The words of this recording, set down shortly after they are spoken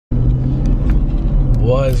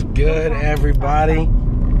Was good, everybody?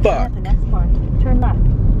 Fuck. Turn left.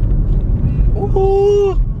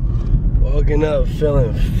 Ooh. Woken up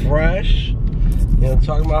feeling fresh. You know,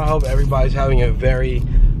 talking about, I hope everybody's having a very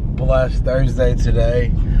blessed Thursday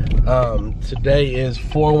today. Today is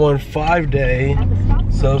 415 day,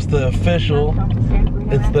 so it's the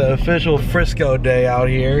official Frisco day out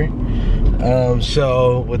here.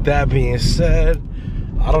 So with that being said,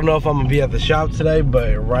 I don't know if I'm gonna be at the shop today,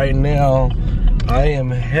 but right now I am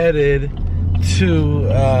headed to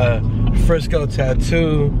Frisco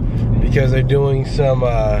Tattoo because they're doing some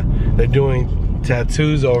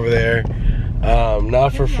tattoos over there,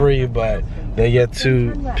 not for free, but they get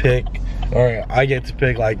to pick, or I get to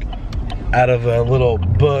pick, like, out of a little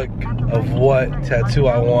book of what tattoo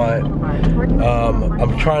I want.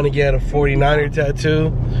 I'm trying to get a 49er tattoo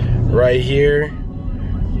right here,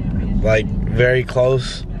 like very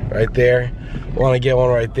close right there. Want to get one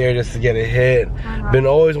right there just to get a hit. Been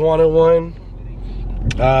always wanted one,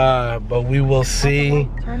 but we will see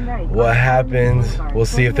what happens. We'll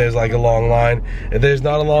see if there's like a long line. If there's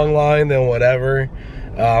not a long line, then whatever,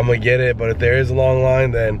 I'm gonna get it. But if there is a long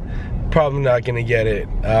line, then probably not gonna get it.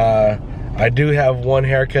 I do have one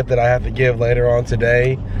haircut that I have to give later on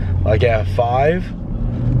today, like at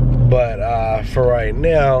 5. But for right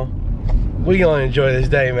now, we gonna enjoy this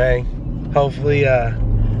day, man. Hopefully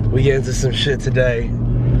we get into some shit today.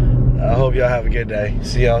 I hope y'all have a good day.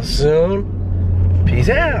 See y'all soon. Peace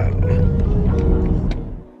out.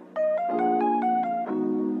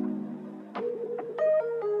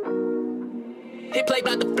 He played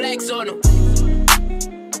by the flags on him.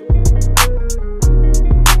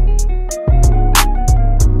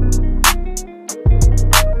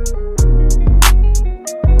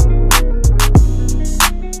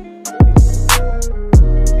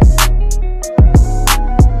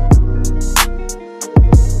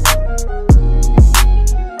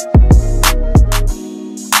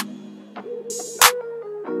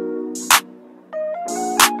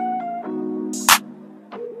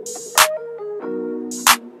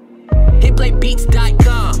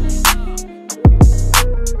 Beats.com.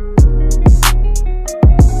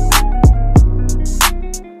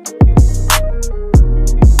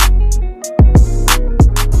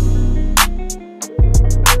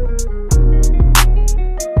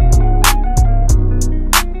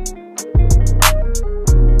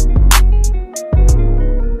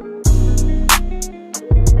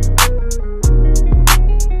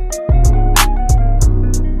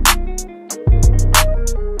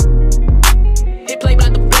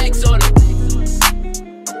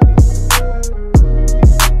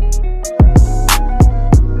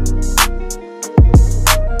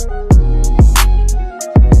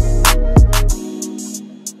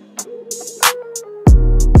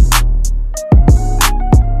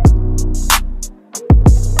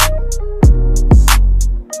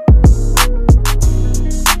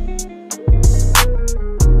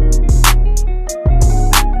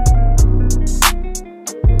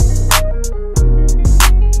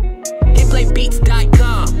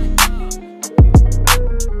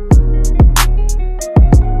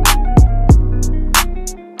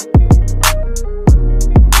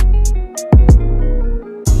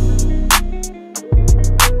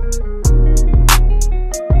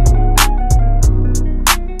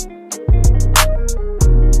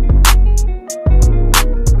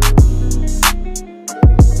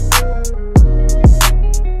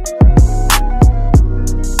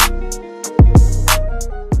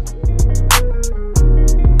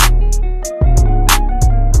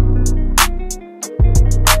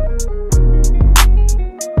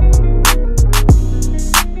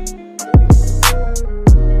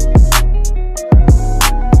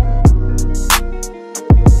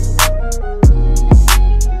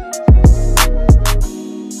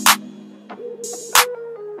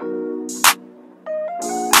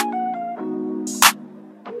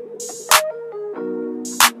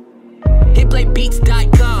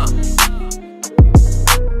 Beats.com.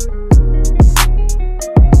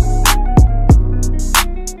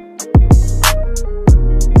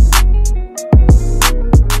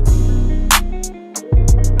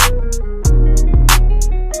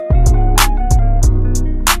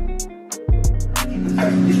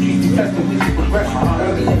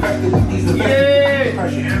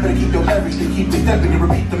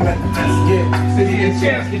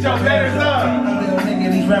 Get your betters up.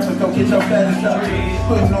 These rappers don't get your betters up.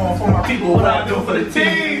 Putting on for my people. What I do for the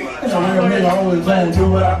team. real nigga always gonna do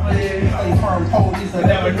what I please. Stay firm, police, I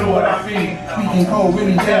never knew what I mean. Speaking cold,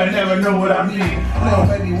 really tell, never know what I mean. Little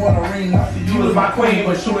baby want a ring, you was my queen,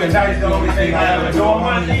 but shooting dice the only thing I ever do on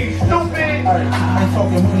my knees. Stupid! Ain't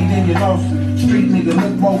talking money, then you lost. Street nigga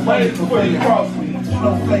look both ways before you cross me.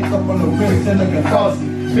 Snowflake up on the wrist and looking saucy.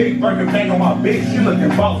 Big burger bang on my bitch, you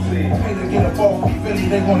looking bossy. Pay to get a ball from Philly,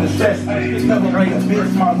 they wanna stress me. Never bring a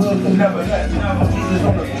bitch, my hood can never let me. Jesus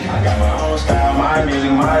on the I got my own style, my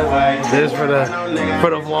music, my way. This is for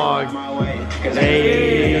the vlog.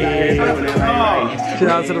 Hey, shout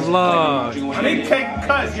out to the vlog. Big cake and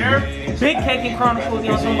cuts, you heard? Big Cake and Chronicles,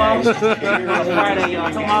 y'all talking about? Friday,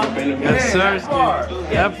 y'all talking about? Yes, sir.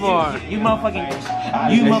 That far. You motherfucking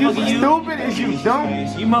you. Stupid as you dumb.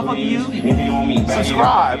 You motherfucking you.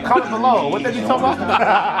 Subscribe, comment below. What they be talking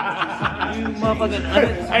about? You motherfucking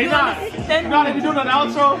Hey, nah, if you doing an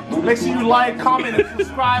outro, make sure you like, comment, and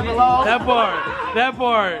subscribe below. That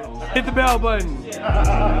part. Hit the bell button.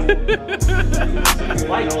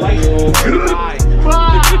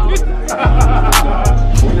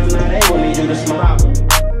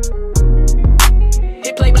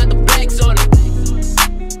 Hit play by the flags on it.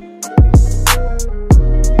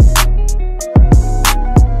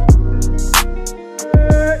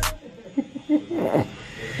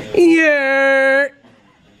 Yeah.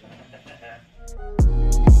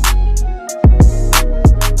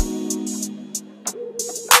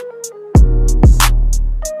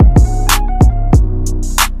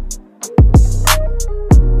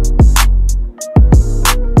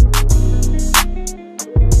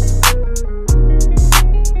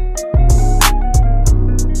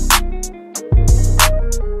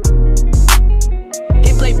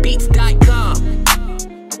 Hitplaybeats.com.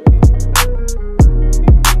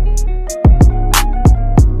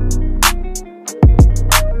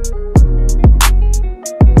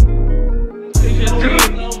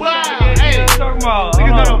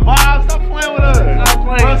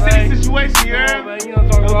 Situation, you heard? Man, you know what I'm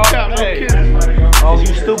talking about? Hey. Oh, you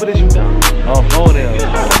stupid as you dumb. Oh, phone him.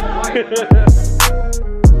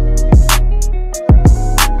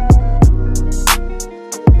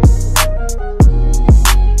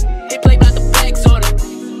 Hit play by the flags on it.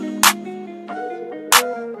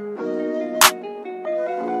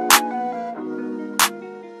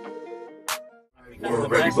 We're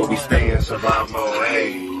ready, but we stay in survival mode.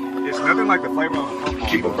 Hey, It's nothing like the flavor of the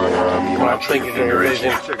keep a burner on me when I'm thinking in your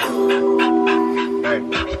vision. Hey,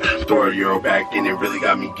 throw a euro back and it really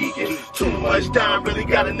got me geeking. Too much time, really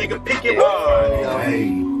got a nigga picking.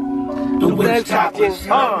 Hey. The wind's talking,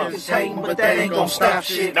 niggas hating, but that ain't gon' stop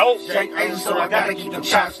shit. Nope. Shake ain't so I gotta keep them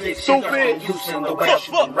chopsticks. Stupid. Using the way I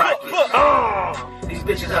shoot them rockets. These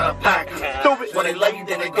bitches out of pocket. Stupid. When they love you,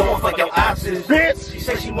 then they going for your options. Bitch. She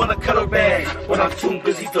said she wanna cut her bag when I'm too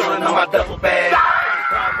busy filling on my duffel bag.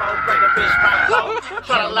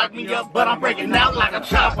 Try to lock me up, but I'm breaking out like a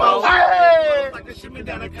Chapo. Hey! Like the shipment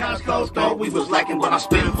down at Costco. Thought we was lacking, but I'm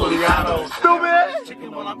spinning fully auto. Stupid!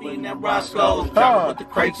 Chicken when I'm eating at Roscoe's. Dropping with the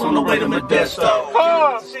crates on the way to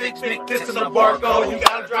Modesto. 6 big kiss in the Barco. You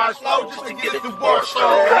gotta drive slow just to get it through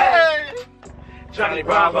Barstow. Hey! Johnny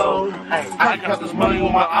Bravo. Hey, I got this money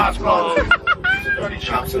with my eyes closed. 30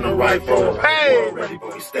 chops in the rifle. Hey! We're ready,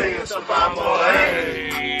 but we stay in survival.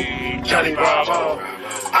 Hey! Johnny Bravo.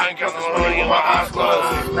 I ain't got this money with my eyes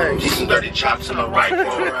closed. Hey, some dirty chops in the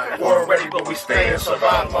rifle. We're ready, but we stay in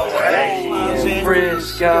survival. Hey,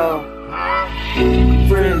 Frisco.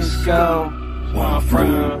 Frisco. Where I'm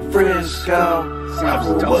from, Frisco. I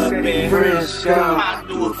grew up in Frisco. I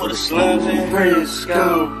do it for the slums in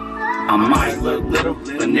Frisco. I might look little,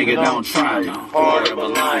 but nigga don't try. Hard of a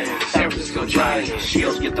lion, San Francisco Giants.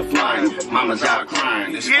 Shields get the flying, mama's out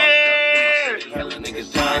crying. It's hella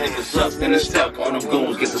niggas dying. If it's up, then it's stuck. All them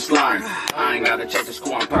goons get the slime. I ain't gotta check the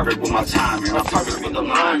score, I'm perfect with my timing. I'm perfect with the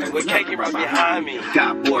line, and with cake right behind me.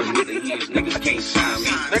 Got boys with the heels, niggas can't sign me.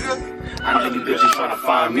 I know you bitches tryna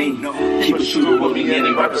find me. Keep a shooter with me, and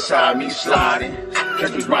they right beside me, sliding.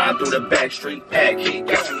 Catch me riding through the back street, pack heat.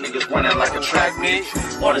 Got some niggas running like a track meet.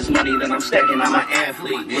 All this money that I'm stacking, I'm an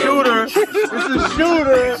athlete. Shooter! This is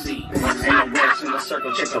Shooter! Ain't no raps in the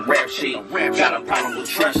circle, check the rap sheet. Got a problem with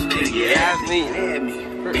trust, you ask me.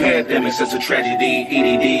 Pandemic, such a tragedy.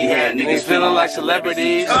 EDD had niggas feeling like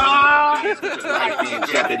celebrities. Life in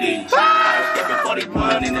jeopardy. Everybody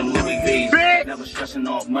running them Louis V's. Never stressing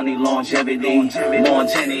off money longevity.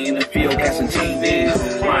 Montana in the field, got some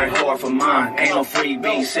TVs. Grind hard for mine, ain't no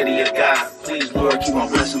freebie. City of God, please Lord, keep on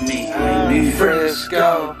blessing me.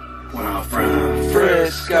 Frisco. Where I'm from,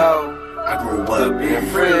 Frisco. I grew up in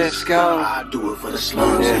Frisco. I do it for the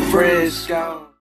slums Frisco.